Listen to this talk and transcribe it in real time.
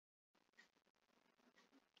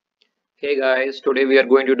Hey guys, today we are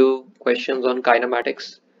going to do questions on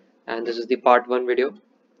kinematics, and this is the part 1 video.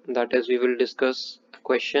 That is, we will discuss a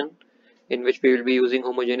question in which we will be using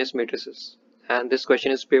homogeneous matrices, and this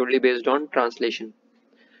question is purely based on translation.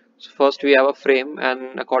 So first we have a frame,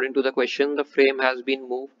 and according to the question the frame has been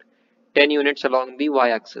moved 10 units along the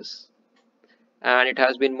y-axis and it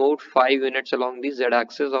has been moved 5 units along the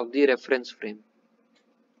z-axis of the reference frame.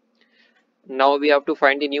 Now we have to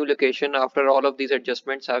find the new location after all of these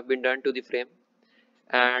adjustments have been done to the frame,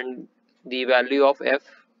 and the value of f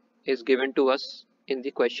is given to us in the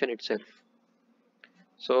question itself.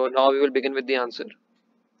 So now we will begin with the answer.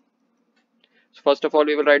 So first of all,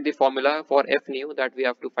 we will write the formula for f new that we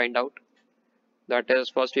have to find out. That is,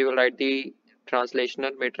 first we will write the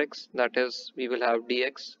translational matrix. That is, we will have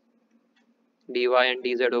dx, dy and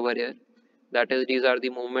dz over here. That is, these are the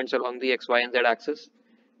movements along the x, y and z axis,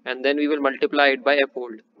 and then we will multiply it by f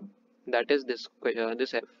fold. That is this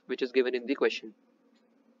f which is given in the question.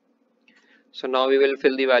 So now we will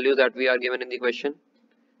fill the values that we are given in the question.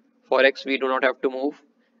 For x we do not have to move,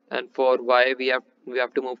 and for y we have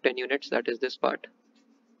to move 10 units, that is this part,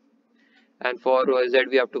 and for z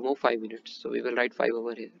we have to move 5 units, so we will write 5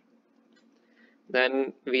 over here.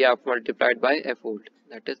 Then we have multiplied by f fold,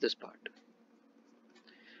 that is this part.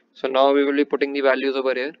 So now we will be putting the values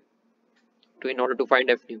over here in order to find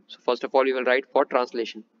f new. So first of all we will write for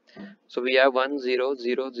translation. So we have 1 0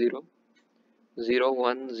 0 0 0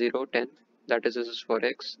 1 0 10, that is, this is for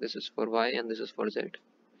x, this is for y, and this is for z.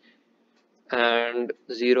 And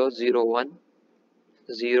 0 0 1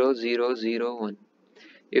 0 0 0 1.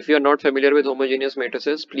 If you are not familiar with homogeneous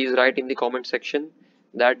matrices, please write in the comment section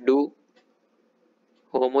that do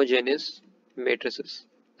homogeneous matrices,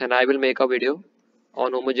 and I will make a video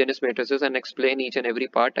on homogeneous matrices and explain each and every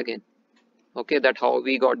part again. Okay, that how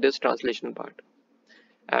we got this translation part,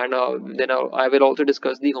 and then I will also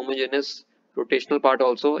discuss the homogeneous rotational part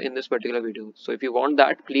also in this particular video. So if you want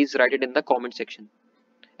that, please write it in the comment section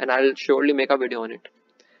and I'll surely make a video on it.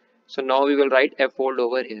 So now we will write f fold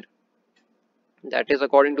over here. That is,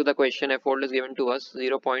 according to the question, f fold is given to us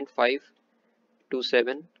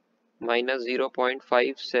 0.527 minus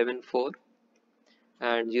 0.574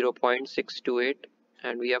 and 0.628,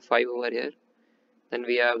 and we have 5 over here. Then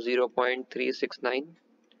we have 0.369,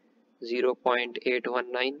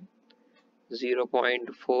 0.819,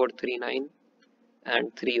 0.439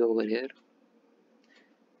 and 3 over here,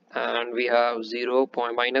 and we have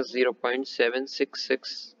minus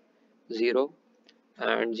 0.7660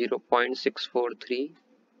 and 0.643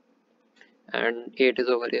 and 8 is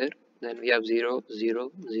over here. Then we have 0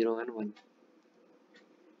 0 0 and 1.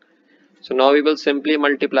 So now we will simply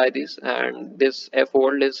multiply this, and this f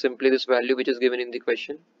fold is simply this value which is given in the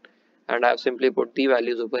question, and I have simply put the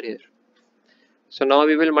values over here. So now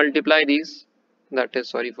we will multiply these, that is,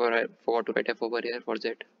 sorry, I forgot to write f over here for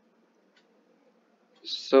z.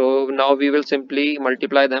 So now we will simply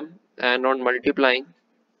multiply them, and on multiplying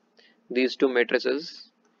these two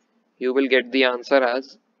matrices you will get the answer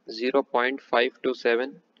as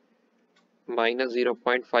 0.527 minus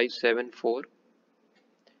 0.574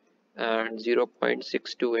 and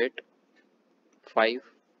 0.628 5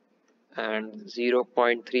 and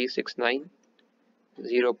 0.369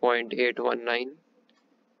 0.819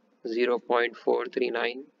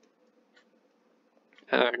 0.439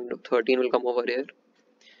 and 13 will come over here.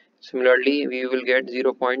 Similarly, we will get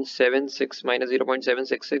 0.76 minus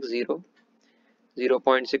 0.7660,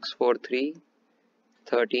 0.643,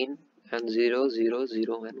 13 and 0 0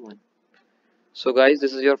 0 and 1. So guys,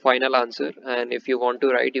 this is your final answer, and if you want to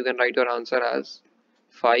write, you can write your answer as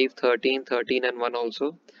 5, 13, 13 and 1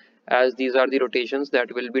 also, as these are the rotations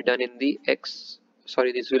that will be done in the this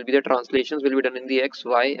will be the translations will be done in the x,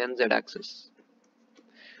 y and z axis.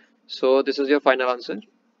 So this is your final answer.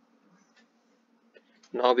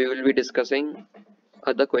 Now we will be discussing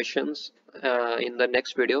other questions in the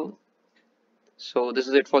next video. So this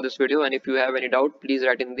is it for this video, and if you have any doubt, please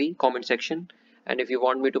write in the comment section, and if you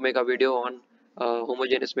want me to make a video on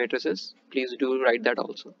homogeneous matrices, please do write that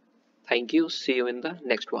also. Thank you. See you in the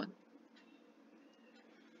next one.